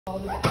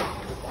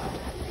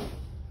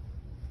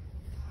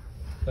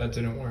That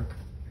didn't work.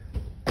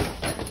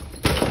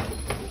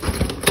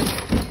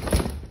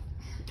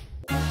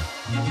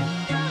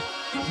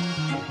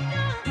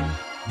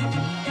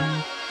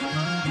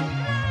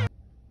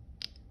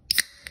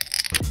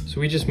 So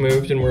we just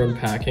moved and we're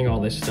unpacking all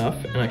this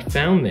stuff, and I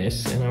found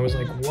this and I was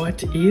like,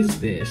 what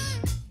is this?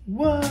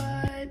 What?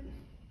 I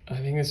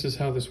think this is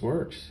how this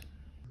works.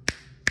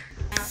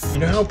 You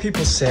know how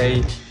people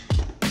say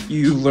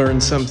you learn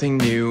something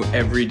new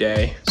every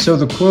day? So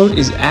the quote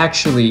is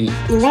actually,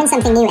 you learn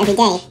something new every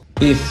day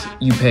if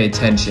you pay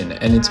attention,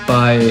 and it's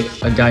by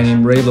a guy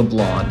named Ray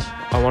LeBlanc.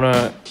 I want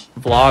to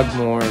vlog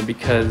more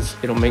because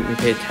it'll make me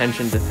pay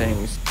attention to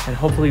things and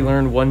hopefully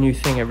learn one new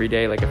thing every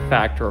day, like a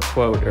fact or a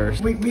quote or...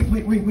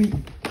 Wait.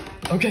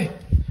 Okay,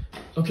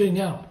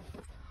 now.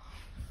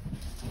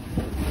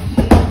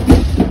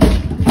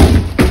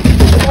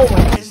 Oh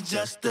my... It's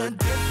just a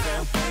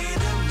different way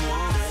to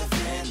move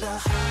in the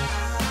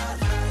house.